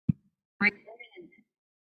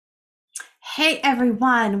Hey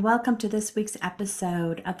everyone, welcome to this week's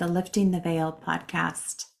episode of the Lifting the Veil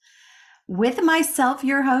podcast. With myself,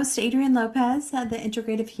 your host, Adrienne Lopez, the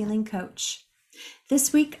Integrative Healing Coach.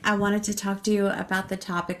 This week, I wanted to talk to you about the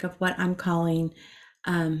topic of what I'm calling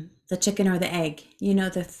the chicken or the egg. You know,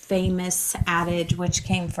 the famous adage, which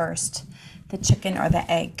came first, the chicken or the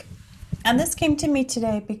egg. And this came to me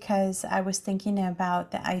today because I was thinking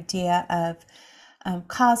about the idea of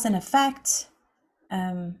cause and effect,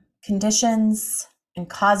 conditions and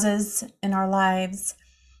causes in our lives,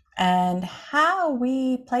 and how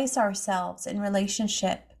we place ourselves in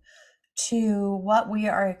relationship to what we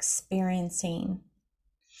are experiencing.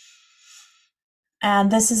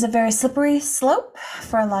 And this is a very slippery slope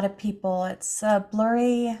for a lot of people. It's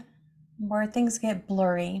blurry, where things get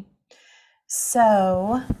blurry.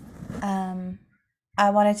 So I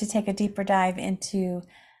wanted to take a deeper dive into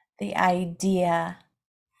the idea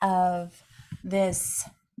of this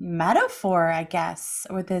metaphor, I guess,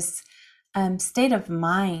 or this state of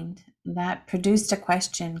mind that produced a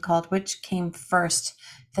question called, which came first,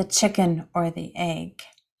 the chicken or the egg?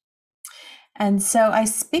 And so I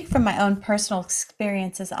speak from my own personal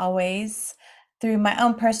experience, as always, through my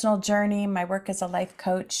own personal journey, my work as a life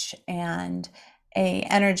coach and a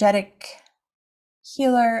energetic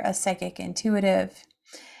healer, a psychic intuitive.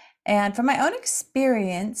 And from my own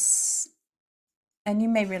experience, and you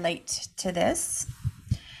may relate to this,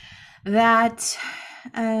 that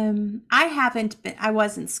I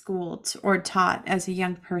wasn't schooled or taught as a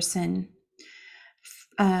young person,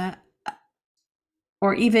 uh,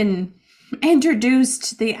 or even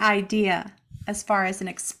introduced the idea as far as an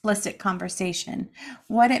explicit conversation,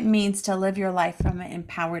 what it means to live your life from an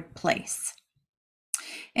empowered place.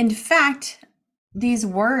 In fact, these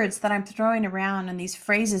words that I'm throwing around and these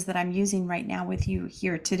phrases that I'm using right now with you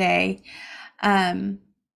here today, in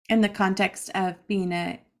the context of being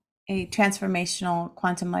a transformational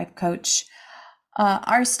quantum life coach,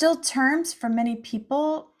 are still terms for many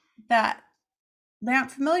people that they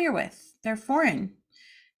aren't familiar with. They're foreign.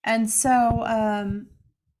 And so,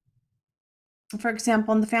 for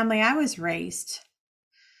example, in the family I was raised,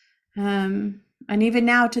 and even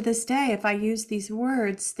now to this day, if I use these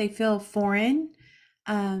words, they feel foreign,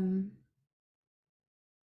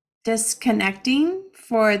 disconnecting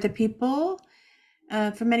for the people.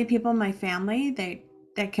 For many people in my family,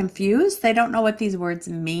 they're confused. They don't know what these words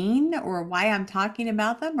mean or why I'm talking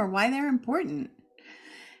about them or why they're important.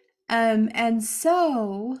 And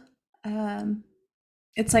so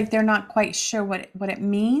it's like they're not quite sure what it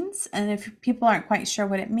means. And if people aren't quite sure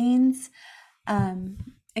what it means,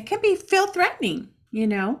 it can feel threatening, you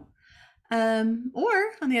know.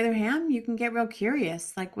 Or on the other hand, you can get real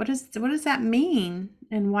curious, like what does that mean?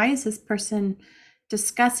 And why is this person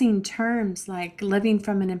discussing terms like living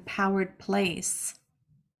from an empowered place?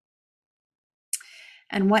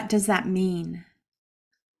 And what does that mean?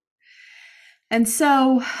 And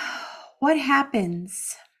so what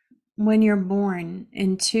happens when you're born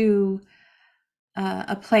into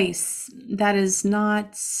a place that is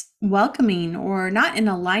not welcoming or not in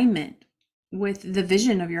alignment with the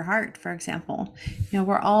vision of your heart, for example? You know,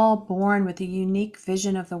 we're all born with a unique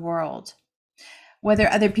vision of the world. Whether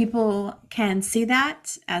other people can see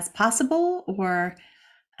that as possible or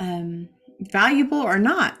valuable or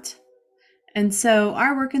not. And so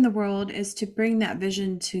our work in the world is to bring that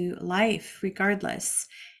vision to life, regardless,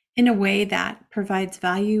 in a way that provides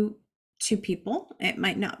value to people. It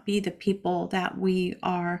might not be the people that we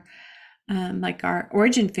are, like our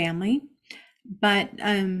origin family, but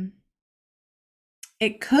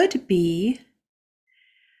it could be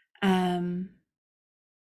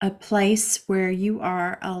a place where you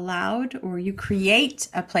are allowed, or you create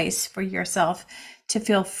a place for yourself to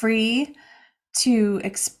feel free to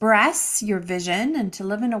express your vision and to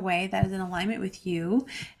live in a way that is in alignment with you,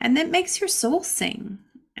 and that makes your soul sing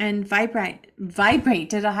and vibrate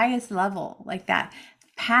to the highest level, like that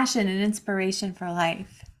passion and inspiration for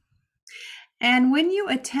life. And when you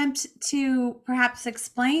attempt to perhaps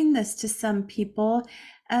explain this to some people,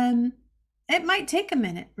 it might take a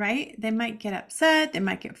minute, right? They might get upset, they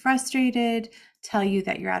might get frustrated, tell you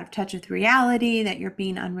that you're out of touch with reality, that you're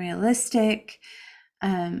being unrealistic,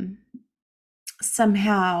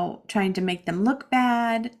 somehow trying to make them look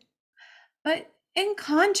bad. But in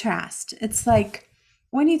contrast, it's like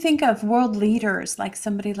when you think of world leaders, like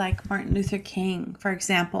somebody like Martin Luther King, for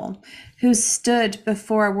example, who stood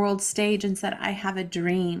before a world stage and said, I have a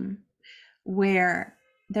dream where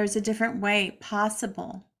there's a different way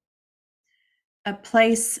possible, a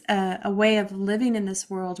place, a way of living in this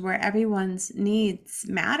world where everyone's needs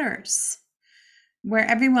matters, where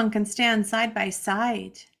everyone can stand side by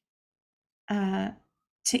side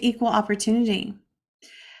to equal opportunity,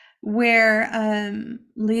 where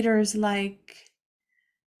leaders like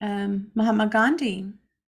Mahatma Gandhi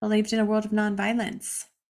believed in a world of nonviolence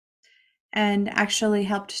and actually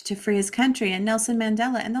helped to free his country, and Nelson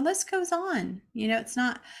Mandela, and the list goes on. It's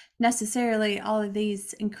not necessarily all of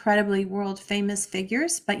these incredibly world famous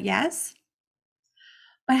figures, but yes.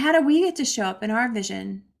 But how do we get to show up in our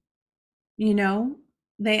vision?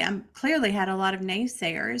 They clearly had a lot of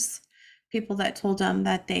naysayers, people that told them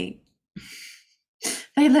that they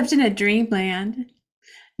lived in a dreamland,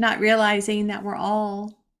 not realizing that we're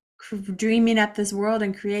all dreaming up this world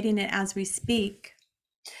and creating it as we speak.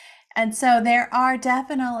 And so there are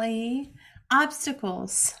definitely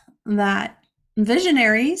obstacles that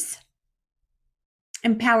visionaries,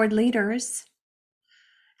 empowered leaders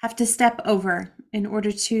have to step over in order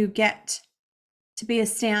to get to be a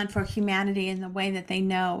stand for humanity in the way that they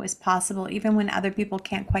know is possible, even when other people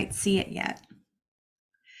can't quite see it yet.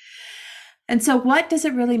 And so what does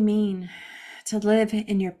it really mean to live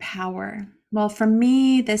in your power? Well, for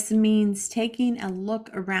me, this means taking a look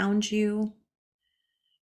around you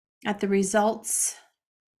at the results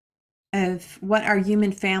of what our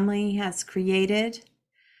human family has created,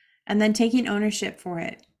 and then taking ownership for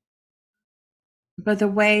it. But the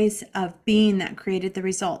ways of being that created the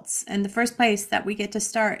results. And the first place that we get to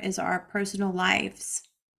start is our personal lives.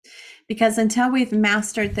 Because until we've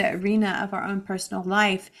mastered the arena of our own personal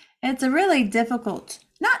life, it's a really difficult,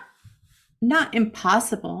 not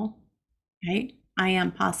impossible, right? I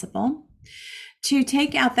am possible to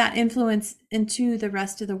take out that influence into the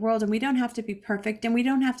rest of the world. And we don't have to be perfect, and we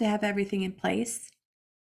don't have to have everything in place.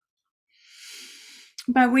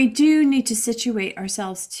 But we do need to situate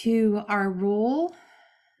ourselves to our role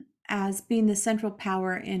as being the central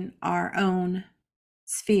power in our own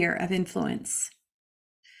sphere of influence.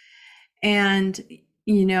 And,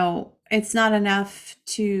 it's not enough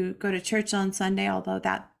to go to church on Sunday, although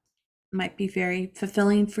that might be very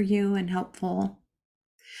fulfilling for you and helpful.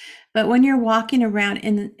 But when you're walking around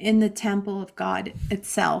in the temple of God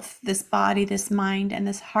itself, this body, this mind, and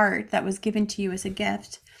this heart that was given to you as a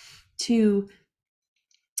gift to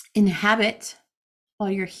inhabit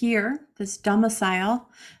while you're here, this domicile,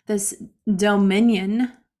 this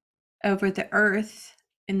dominion over the earth,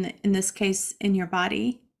 in this case, in your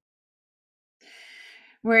body,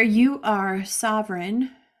 where you are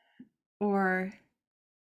sovereign, or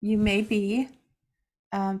you may be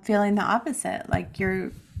feeling the opposite, like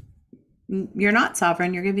you're not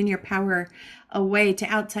sovereign. You're giving your power away to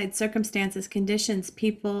outside circumstances, conditions,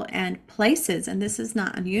 people, and places. And this is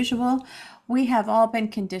not unusual. We have all been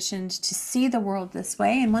conditioned to see the world this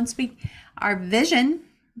way. And once our vision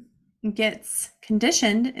gets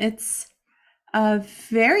conditioned, it's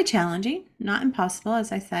very challenging, not impossible,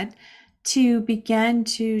 as I said, to begin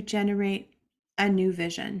to generate a new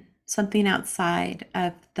vision, something outside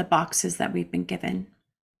of the boxes that we've been given.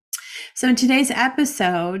 So in today's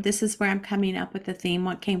episode, this is where I'm coming up with the theme: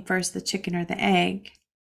 what came first, the chicken or the egg?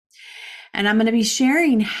 And I'm going to be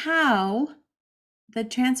sharing how the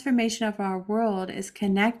transformation of our world is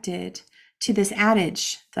connected to this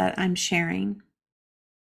adage that I'm sharing.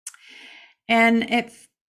 And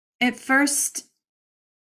at first,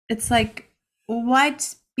 it's like,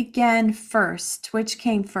 what began first? Which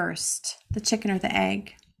came first, the chicken or the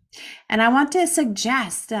egg? And I want to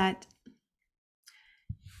suggest that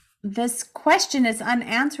this question is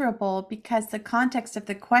unanswerable because the context of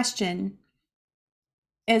the question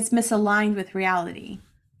is misaligned with reality.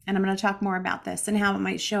 And I'm going to talk more about this and how it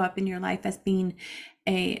might show up in your life as being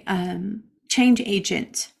a change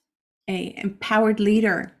agent, a empowered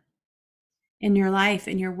leader in your life,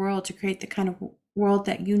 in your world, to create the kind of world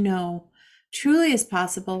that you know truly is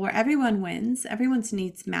possible, where everyone wins, everyone's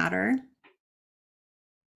needs matter.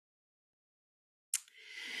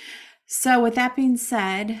 So with that being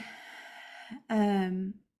said,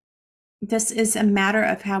 this is a matter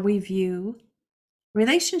of how we view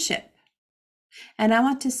relationship. And I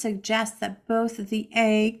want to suggest that both the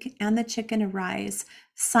egg and the chicken arise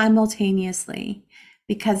simultaneously,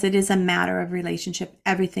 because it is a matter of relationship.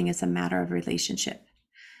 Everything is a matter of relationship.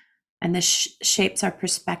 And this shapes our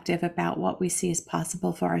perspective about what we see as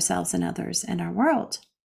possible for ourselves and others and our world.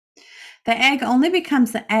 The egg only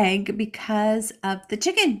becomes the egg because of the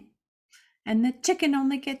chicken. And the chicken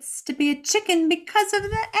only gets to be a chicken because of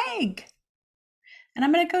the egg. And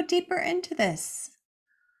I'm going to go deeper into this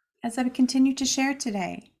as I continue to share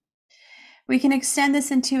today. We can extend this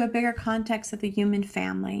into a bigger context of the human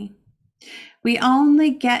family. We only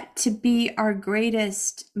get to be our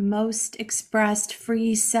greatest, most expressed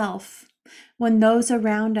free self when those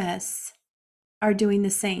around us are doing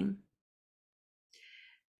the same.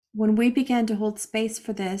 when we begin to hold space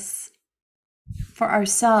for this for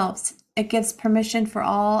ourselves, it gives permission for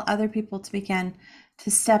all other people to begin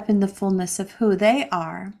to step in the fullness of who they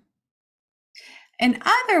are. In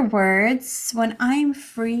other words, when I'm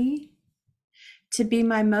free to be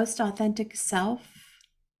my most authentic self,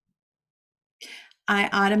 I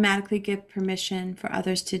automatically give permission for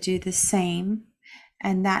others to do the same.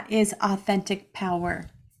 And that is authentic power.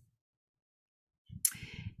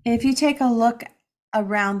 If you take a look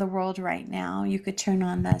around the world right now, you could turn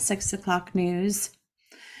on the 6 o'clock news.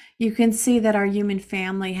 You can see that our human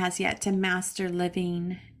family has yet to master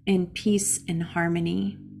living in peace and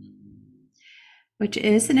harmony, which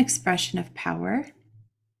is an expression of power,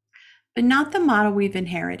 but not the model we've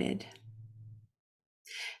inherited.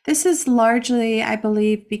 This is largely, I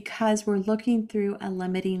believe, because we're looking through a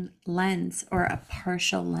limiting lens or a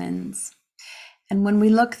partial lens. And when we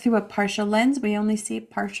look through a partial lens, we only see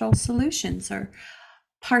partial solutions or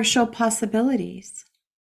partial possibilities.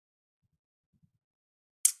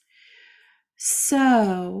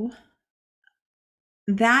 So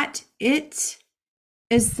that it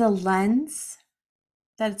is the lens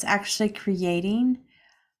that it's actually creating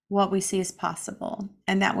what we see as possible.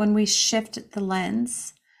 And that when we shift the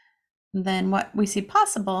lens, then what we see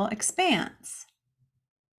possible expands.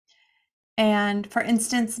 And for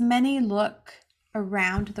instance, many look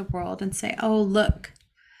around the world and say, oh, look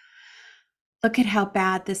at how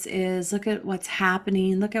bad this is. Look at what's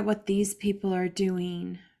happening. Look at what these people are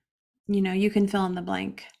doing. You know, you can fill in the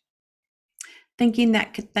blank. Thinking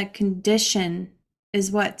that that condition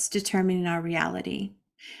is what's determining our reality.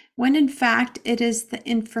 When in fact, it is the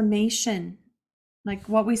information, like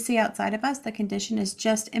what we see outside of us, the condition is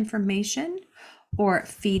just information or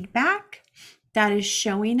feedback that is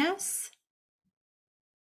showing us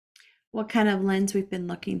what kind of lens we've been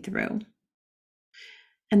looking through.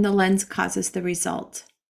 And the lens causes the result.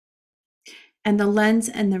 And the lens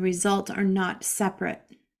and the result are not separate,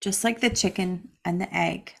 just like the chicken and the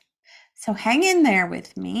egg. So hang in there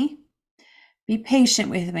with me. Be patient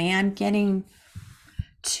with me. I'm getting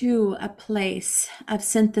to a place of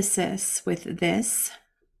synthesis with this.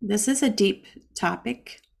 This is a deep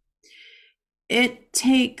topic. It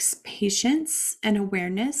takes patience and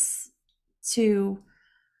awareness to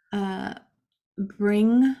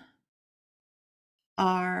bring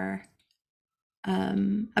our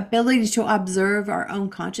ability to observe our own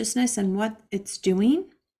consciousness and what it's doing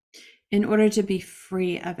in order to be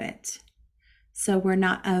free of it. So we're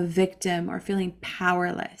not a victim or feeling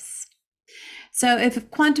powerless. So if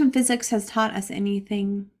quantum physics has taught us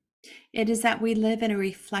anything, it is that we live in a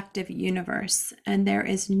reflective universe and there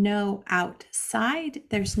is no outside,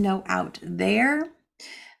 there's no out there.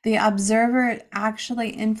 The observer actually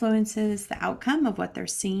influences the outcome of what they're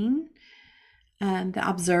seeing. The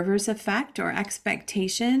observer's effect or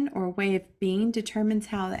expectation or way of being determines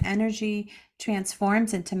how the energy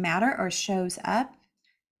transforms into matter or shows up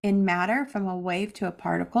in matter from a wave to a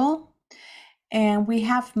particle. And we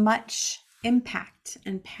have much impact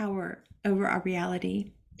and power over our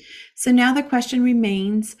reality. So now the question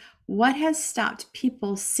remains, what has stopped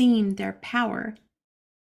people seeing their power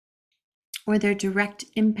or their direct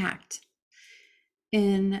impact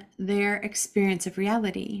in their experience of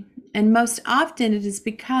reality? And most often it is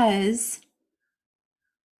because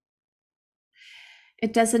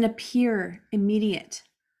it doesn't appear immediate,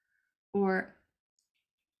 or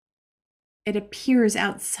it appears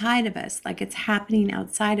outside of us, like it's happening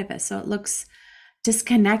outside of us. So it looks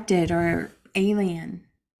disconnected or alien.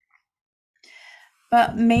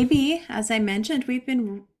 But maybe, as I mentioned, we've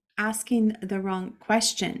been asking the wrong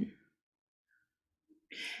question.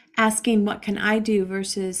 Asking what can I do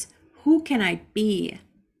versus who can I be?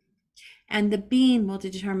 And the being will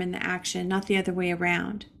determine the action, not the other way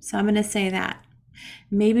around. So I'm going to say that.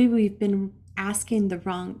 Maybe we've been asking the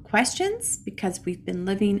wrong questions because we've been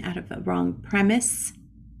living out of a wrong premise,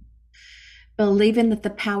 believing that the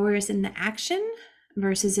power is in the action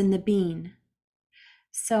versus in the being.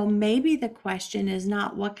 So maybe the question is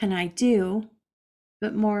not what can I do,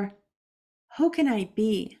 but more who can I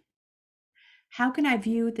be? How can I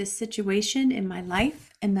view this situation in my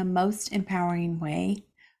life in the most empowering way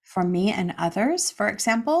for me and others, for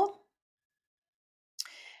example?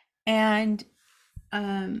 And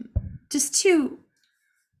just to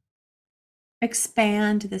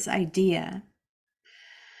expand this idea,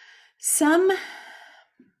 some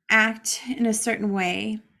act in a certain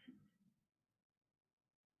way.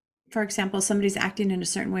 For example, somebody's acting in a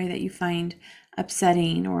certain way that you find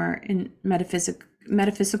upsetting, or in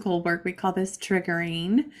metaphysical work, we call this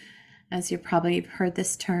triggering. as you probably have heard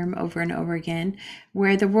this term over and over again,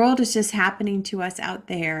 where the world is just happening to us out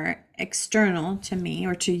there, external to me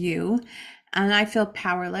or to you, and I feel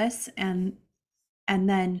powerless. And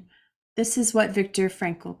then this is what Viktor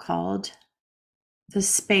Frankl called the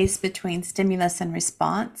space between stimulus and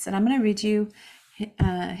response. And I'm going to read you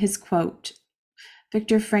his quote.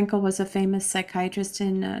 Viktor Frankl was a famous psychiatrist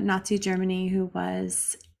in Nazi Germany who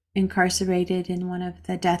was incarcerated in one of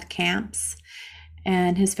the death camps.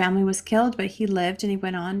 And his family was killed, but he lived, and he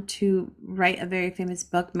went on to write a very famous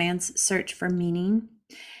book, Man's Search for Meaning.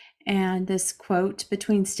 And this quote,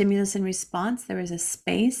 between stimulus and response, there is a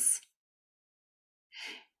space.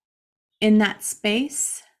 In that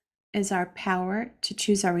space is our power to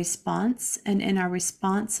choose our response, and in our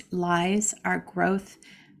response lies our growth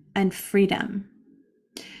and freedom.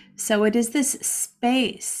 So it is this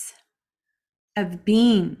space of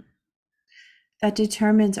being that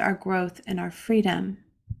determines our growth and our freedom.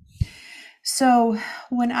 So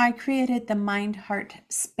when I created the Mind Heart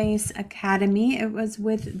Space Academy, it was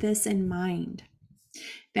with this in mind,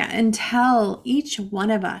 that until each one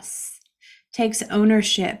of us takes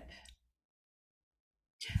ownership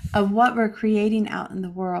of what we're creating out in the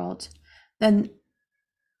world, then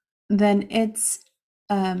it's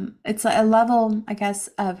a level, I guess,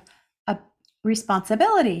 of a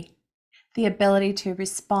responsibility, the ability to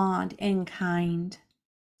respond in kind.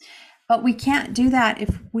 But we can't do that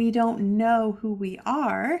if we don't know who we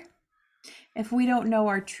are. If we don't know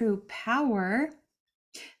our true power,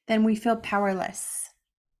 then we feel powerless.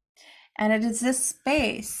 And it is this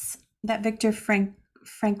space that Viktor Frankl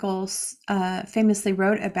famously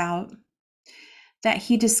wrote about, that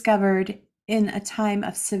he discovered in a time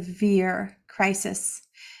of severe crisis,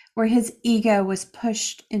 where his ego was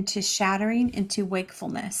pushed into shattering into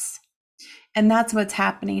wakefulness. And that's what's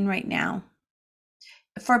happening right now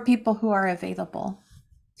for people who are available.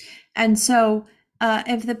 And so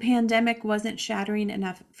if the pandemic wasn't shattering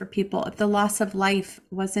enough for people, if the loss of life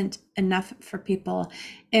wasn't enough for people,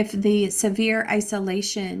 if the severe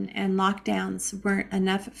isolation and lockdowns weren't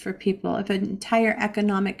enough for people, if an entire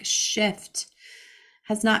economic shift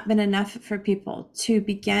has not been enough for people to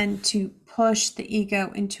begin to push the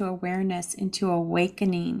ego into awareness, into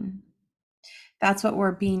awakening, that's what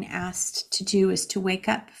we're being asked to do, is to wake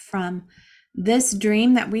up from this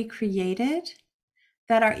dream that we created,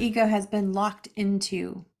 that our ego has been locked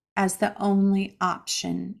into as the only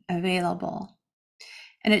option available.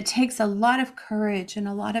 And it takes a lot of courage and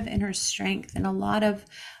a lot of inner strength and a lot of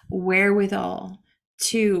wherewithal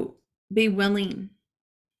to be willing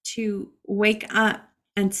to wake up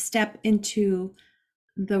and step into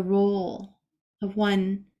the role of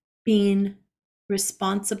one being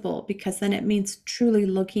responsible, because then it means truly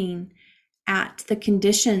looking at the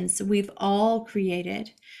conditions we've all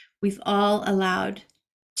created, we've all allowed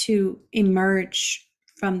to emerge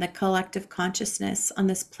from the collective consciousness on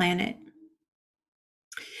this planet.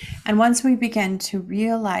 And once we begin to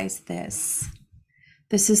realize this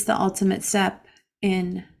is the ultimate step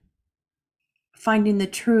in finding the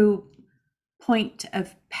true point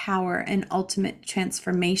of power and ultimate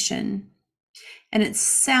transformation. And it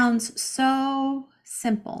sounds so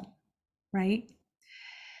simple, right?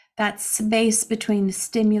 That space between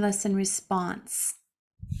stimulus and response.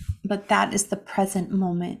 But that is the present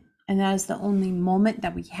moment. And that is the only moment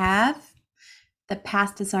that we have. The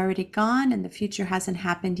past is already gone and the future hasn't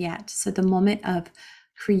happened yet. So the moment of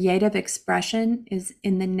creative expression is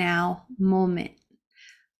in the now moment.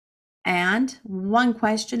 And one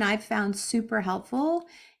question I've found super helpful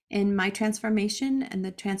in my transformation and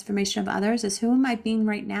the transformation of others is, who am I being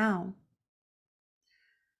right now?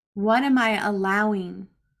 What am I allowing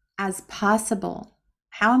as possible?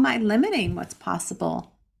 How am I limiting what's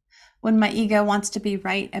possible when my ego wants to be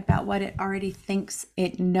right about what it already thinks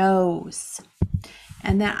it knows?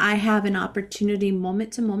 And that I have an opportunity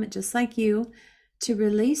moment to moment, just like you, to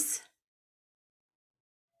release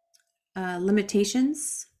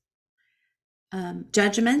limitations,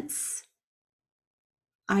 judgments,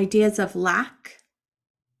 ideas of lack,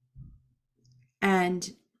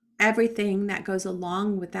 and everything that goes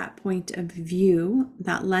along with that point of view,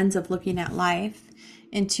 that lens of looking at life,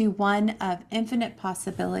 into one of infinite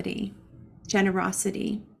possibility,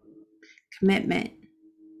 generosity, commitment,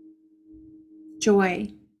 joy.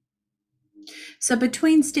 So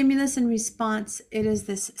between stimulus and response, it is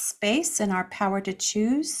this space and our power to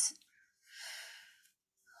choose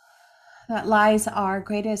that lies our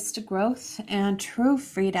greatest growth and true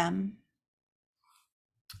freedom.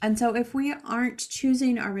 And so if we aren't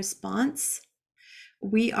choosing our response,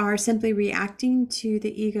 we are simply reacting to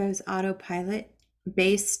the ego's autopilot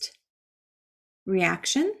based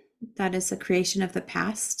reaction. That is a creation of the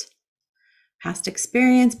past. Past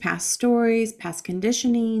experience, past stories, past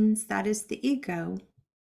conditionings, that is the ego.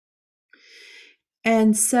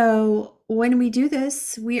 And so when we do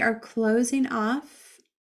this, we are closing off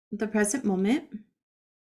the present moment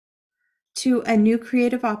to a new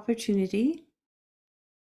creative opportunity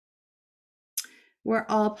where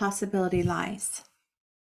all possibility lies.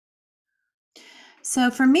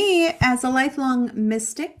 So for me, as a lifelong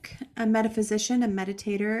mystic, a metaphysician, a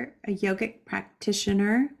meditator, a yogic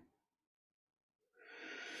practitioner,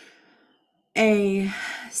 a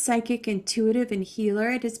psychic, intuitive, and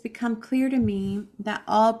healer, it has become clear to me that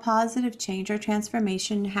all positive change or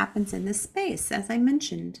transformation happens in this space, as I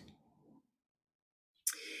mentioned,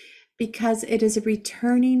 because it is a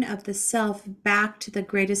returning of the self back to the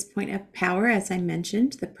greatest point of power, as I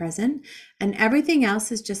mentioned, the present, and everything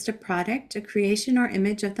else is just a product, a creation or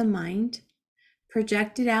image of the mind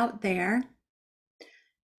projected out there.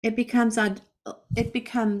 The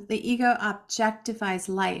ego objectifies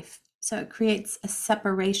life. So it creates a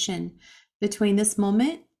separation between this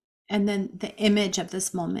moment and then the image of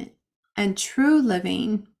this moment. And true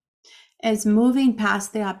living is moving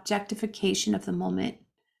past the objectification of the moment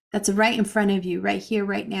that's right in front of you, right here,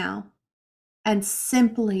 right now, and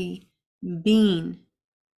simply being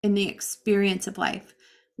in the experience of life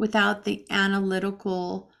without the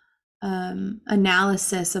analytical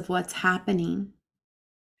analysis of what's happening.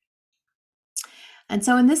 And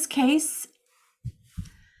so in this case,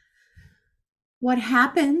 what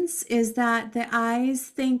happens is that the eyes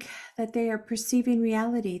think that they are perceiving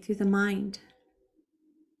reality through the mind,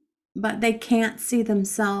 but they can't see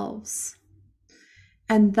themselves.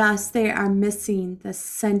 And thus they are missing the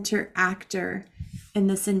center actor in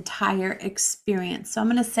this entire experience. So I'm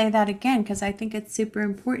going to say that again because I think it's super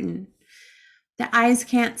important. The eyes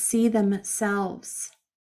can't see themselves.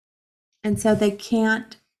 And so they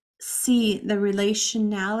can't see the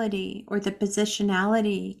relationality or the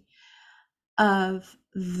positionality of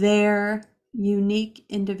their unique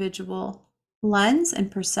individual lens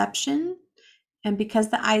and perception. And because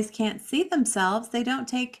the eyes can't see themselves, they don't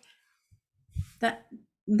take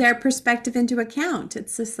their perspective into account.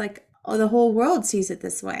 It's just like, oh, the whole world sees it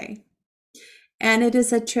this way. And it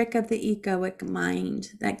is a trick of the egoic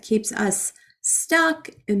mind that keeps us stuck,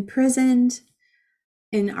 imprisoned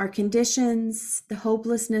in our conditions, the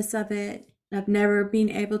hopelessness of it, of never being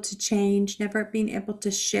able to change, never being able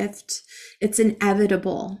to shift. It's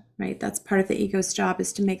inevitable, right? That's part of the ego's job,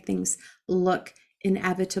 is to make things look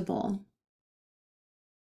inevitable.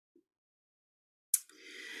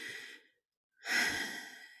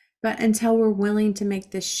 But until we're willing to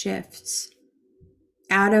make this shift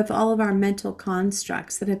out of all of our mental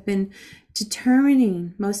constructs that have been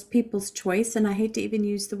determining most people's choice, and I hate to even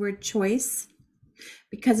use the word choice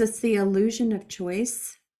because it's the illusion of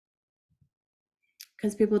choice,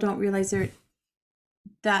 because people don't realize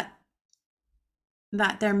that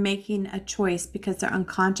they're making a choice because they're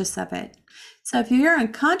unconscious of it. So if you're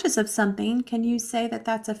unconscious of something, can you say that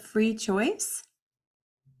that's a free choice?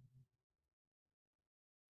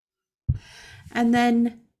 And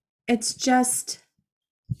then it's just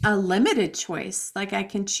a limited choice, like I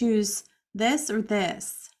can choose this or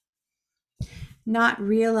this, not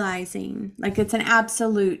realizing like it's an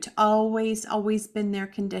absolute, always been their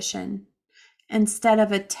condition, instead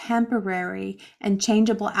of a temporary and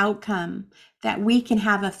changeable outcome that we can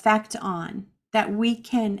have effect on, that we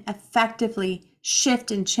can effectively shift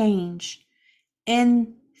and change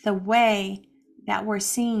in the way that we're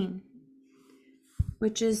seeing,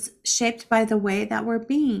 which is shaped by the way that we're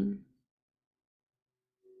being.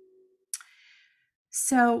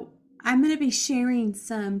 So I'm going to be sharing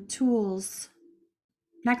some tools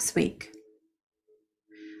next week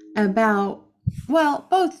about, well,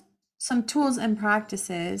 both some tools and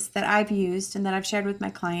practices that I've used and that I've shared with my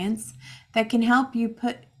clients that can help you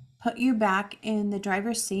put you back in the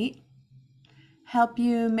driver's seat, help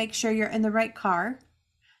you make sure you're in the right car,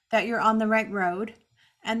 that you're on the right road,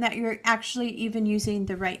 and that you're actually even using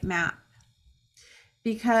the right map.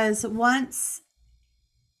 Because once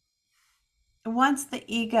the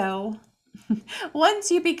ego, once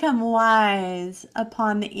you become wise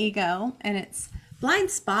upon the ego and its blind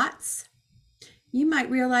spots, you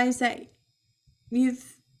might realize that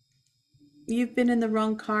you've been in the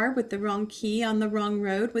wrong car with the wrong key on the wrong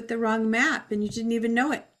road with the wrong map, and you didn't even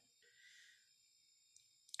know it.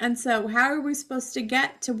 And so how are we supposed to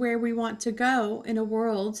get to where we want to go in a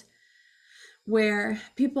world where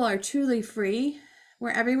people are truly free,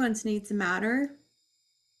 where everyone's needs matter,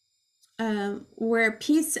 where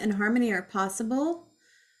peace and harmony are possible,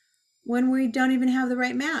 when we don't even have the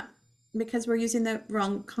right map because we're using the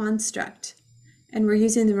wrong construct? And we're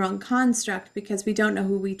using the wrong construct because we don't know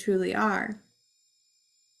who we truly are.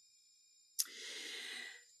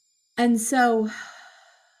 And so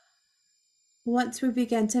once we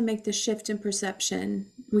begin to make the shift in perception,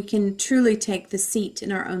 we can truly take the seat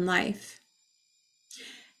in our own life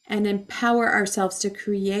and empower ourselves to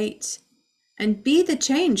create and be the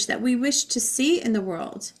change that we wish to see in the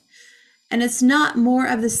world. And it's not more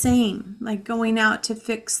of the same, like going out to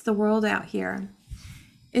fix the world out here.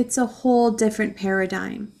 It's a whole different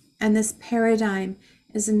paradigm. And this paradigm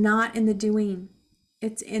is not in the doing,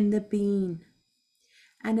 it's in the being.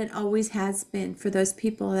 And it always has been for those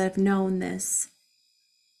people that have known this.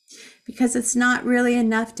 Because it's not really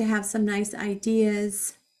enough to have some nice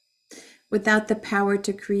ideas without the power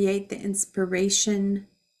to create the inspiration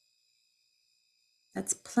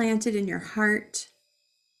that's planted in your heart,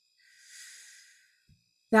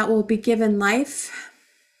 that will be given life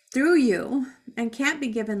through you and can't be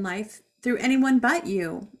given life through anyone but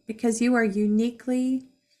you, because you are uniquely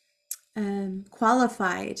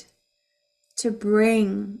qualified to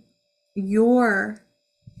bring your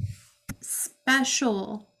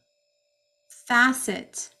special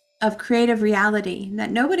facet of creative reality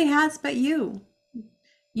that nobody has but you.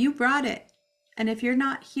 You brought it. And if you're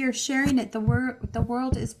not here sharing it, the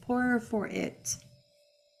world is poorer for it.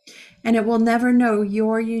 And it will never know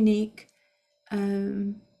your unique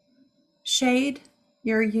shade,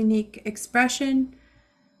 your unique expression,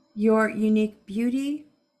 your unique beauty.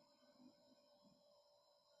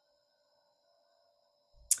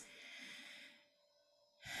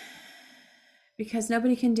 Because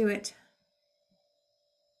nobody can do it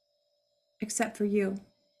except for you.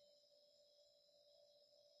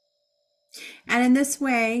 And in this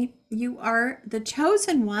way, you are the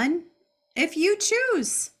chosen one if you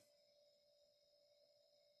choose.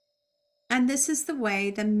 And this is the way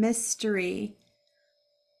the mystery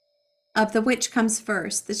of the which comes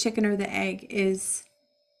first, the chicken or the egg, is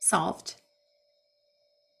solved.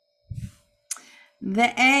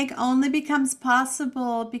 The egg only becomes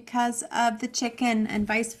possible because of the chicken and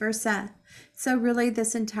vice versa. So really,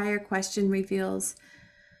 this entire question reveals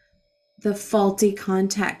the faulty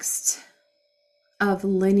context of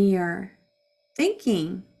linear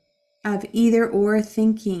thinking, of either or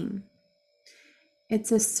thinking.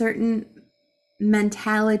 It's a certain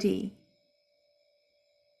mentality.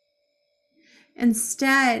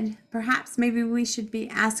 Instead, perhaps maybe we should be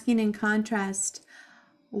asking in contrast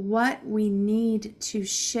what we need to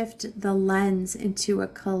shift the lens into a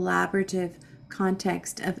collaborative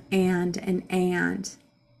context of and.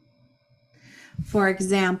 For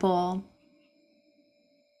example,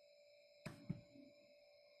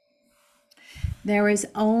 there is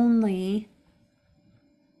only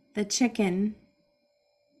the chicken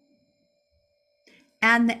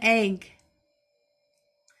and the egg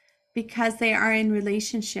because they are in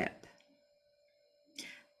relationship,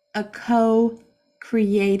 a co-creative,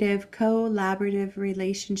 collaborative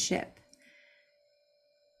relationship.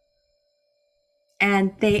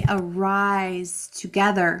 And they arise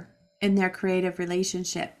together in their creative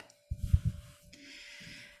relationship.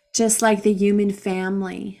 Just like the human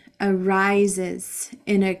family arises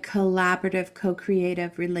in a collaborative,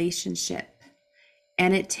 co-creative relationship.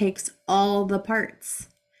 And it takes all the parts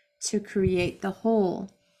to create the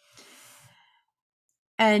whole.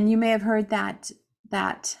 And you may have heard that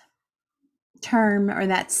term or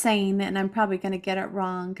that saying, and I'm probably going to get it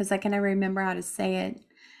wrong because I can never remember how to say it.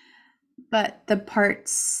 But the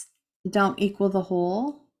parts don't equal the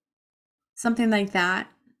whole. Something like that.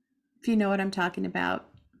 If you know what I'm talking about,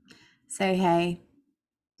 say hey.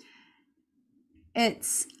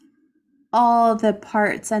 It's all the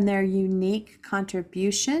parts and their unique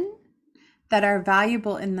contribution that are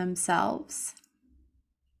valuable in themselves,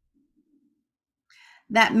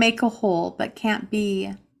 that make a whole, but can't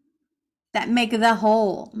be, that make the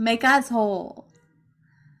whole, make us whole.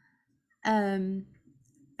 And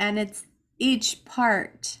it's each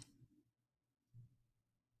part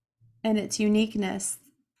and its uniqueness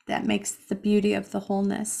that makes the beauty of the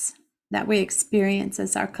wholeness that we experience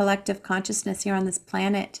as our collective consciousness here on this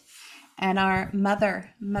planet, and our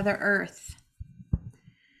Mother Earth.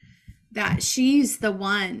 That she's the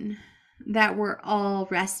one that we're all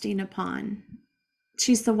resting upon.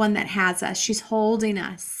 She's the one that has us. She's holding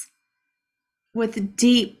us with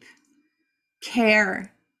deep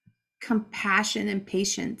care, compassion, and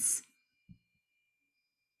patience.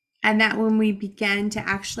 And that when we begin to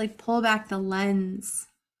actually pull back the lens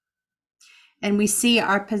and we see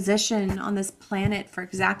our position on this planet for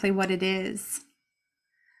exactly what it is,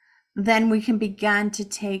 then we can begin to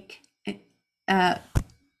take,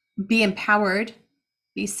 be empowered,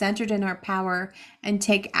 be centered in our power, and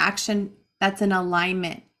take action that's in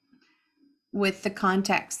alignment with the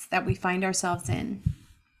context that we find ourselves in.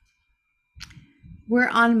 we're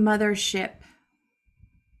on mothership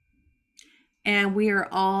and we are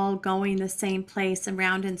all going the same place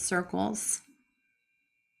around in circles.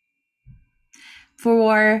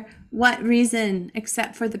 For what reason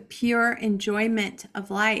except for the pure enjoyment of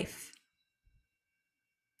life?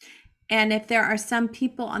 And if there are some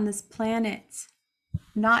people on this planet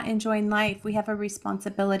not enjoying life, we have a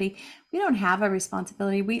responsibility. We don't have a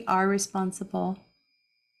responsibility. We are responsible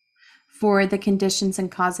for the conditions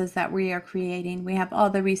and causes that we are creating. We have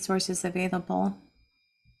all the resources available.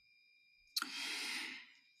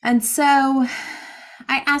 And so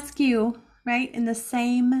I ask you, right, in the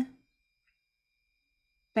same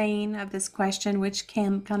vein of this question, which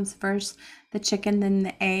comes first, the chicken then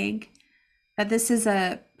the egg, that this is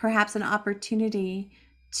perhaps an opportunity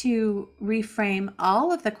to reframe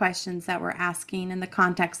all of the questions that we're asking in the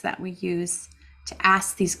context that we use to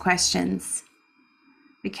ask these questions.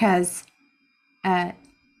 Because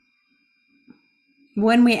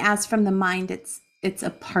when we ask from the mind, it's a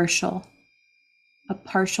partial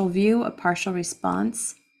view, a partial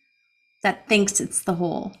response that thinks it's the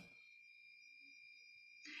whole.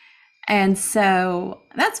 And so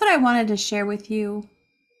that's what I wanted to share with you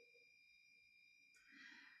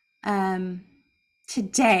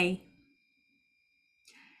today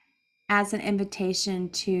as an invitation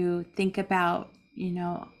to think about,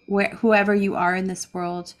 whoever you are in this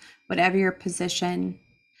world, whatever your position,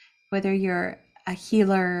 whether you're a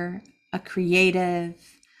healer, a creative,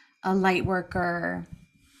 a light worker,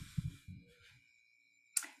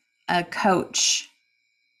 a coach,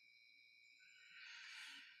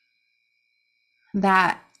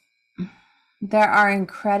 that there are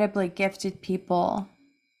incredibly gifted people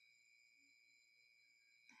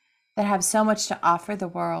that have so much to offer the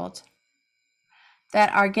world,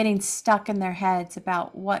 that are getting stuck in their heads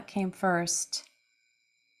about what came first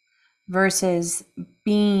versus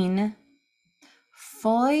being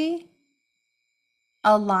fully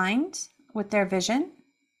aligned with their vision,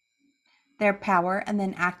 their power, and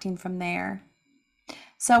then acting from there.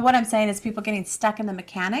 So what I'm saying is people getting stuck in the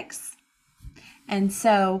mechanics. And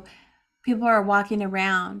so people are walking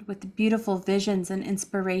around with the beautiful visions and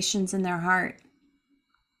inspirations in their heart,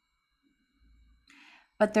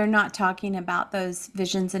 but they're not talking about those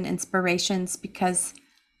visions and inspirations because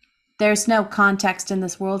there's no context in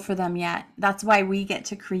this world for them yet. That's why we get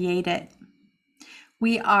to create it.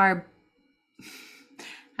 We are,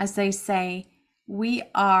 as they say, we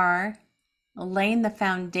are laying the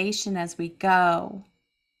foundation as we go,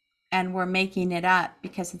 and we're making it up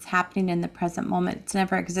because it's happening in the present moment. It's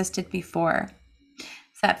never existed before.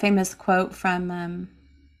 It's that famous quote from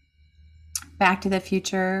Back to the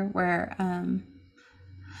Future where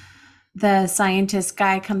the scientist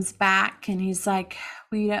guy comes back and he's like,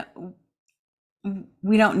 we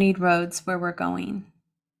don't need roads where we're going.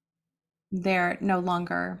 They're no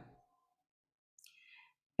longer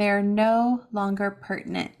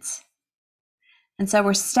pertinent. And so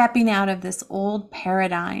we're stepping out of this old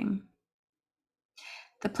paradigm.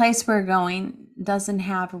 The place we're going doesn't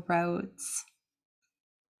have roads.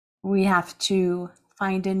 We have to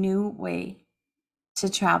find a new way to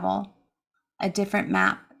travel, a different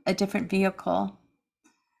map, a different vehicle.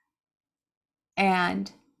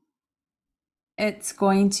 And it's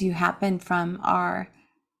going to happen from our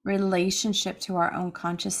relationship to our own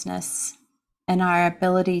consciousness and our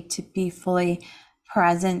ability to be fully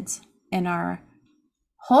present in our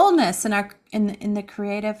wholeness, in the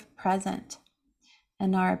creative present,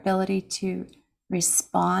 and our ability to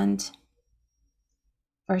respond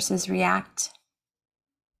versus react.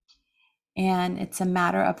 And it's a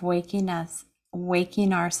matter of waking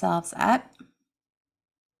ourselves up.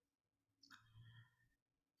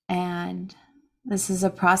 And this is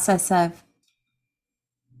a process of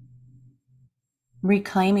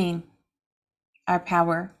reclaiming our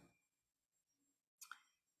power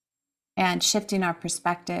and shifting our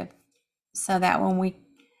perspective so that when we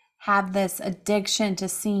have this addiction to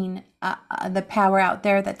seeing the power out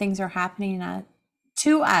there, that things are happening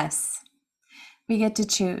to us, we get to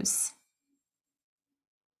choose.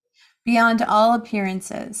 Beyond all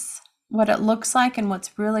appearances, what it looks like and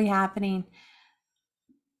what's really happening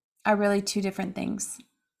are really two different things.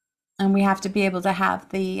 And we have to be able to have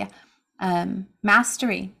the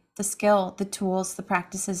mastery, the skill, the tools, the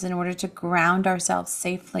practices in order to ground ourselves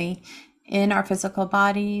safely in our physical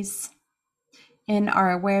bodies, in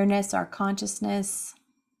our awareness, our consciousness.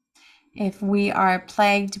 If we are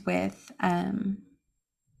plagued with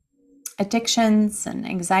addictions and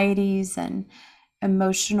anxieties and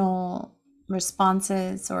emotional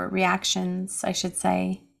responses or reactions, I should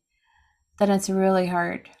say, then it's really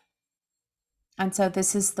hard. And so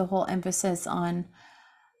this is the whole emphasis on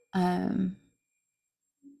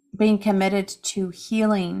being committed to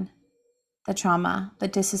healing the trauma, the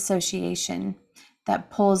disassociation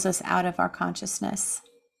that pulls us out of our consciousness,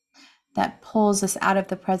 that pulls us out of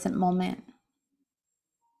the present moment.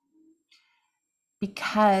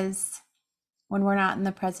 Because when we're not in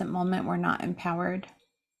the present moment, we're not empowered.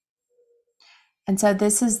 And so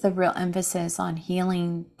this is the real emphasis on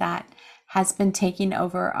healing that has been taking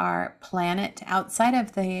over our planet outside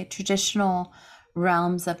of the traditional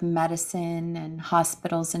realms of medicine and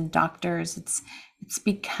hospitals and doctors. It's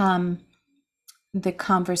become the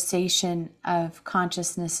conversation of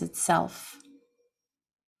consciousness itself.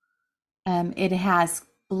 It has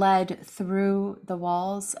bled through the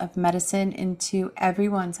walls of medicine into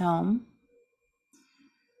everyone's home,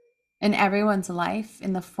 in everyone's life,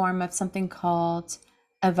 in the form of something called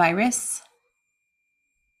a virus.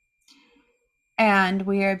 And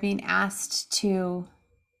we are being asked to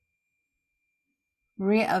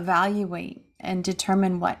reevaluate and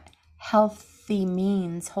determine what healthy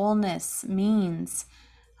means, wholeness means,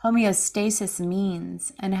 homeostasis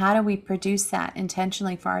means, and how do we produce that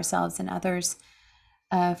intentionally for ourselves and others,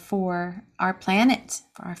 for our planet,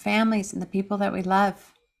 for our families and the people that we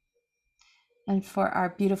love, and for our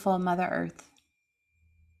beautiful Mother Earth.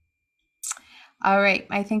 All right,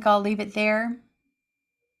 I think I'll leave it there.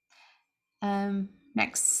 Until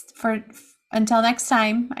next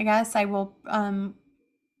time, I guess I will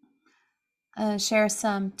share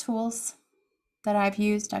some tools that I've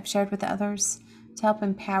used, I've shared with others to help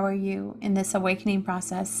empower you in this awakening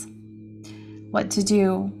process. What to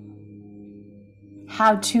do,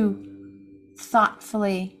 how to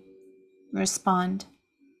thoughtfully respond,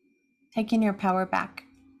 taking your power back,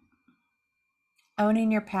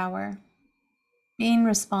 owning your power, being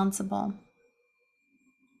responsible,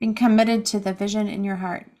 being committed to the vision in your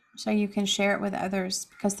heart so you can share it with others,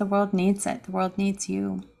 because the world needs it. The world needs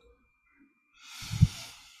you.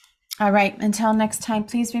 All right, until next time,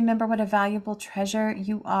 please remember what a valuable treasure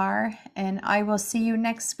you are, and I will see you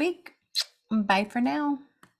next week. Bye for now.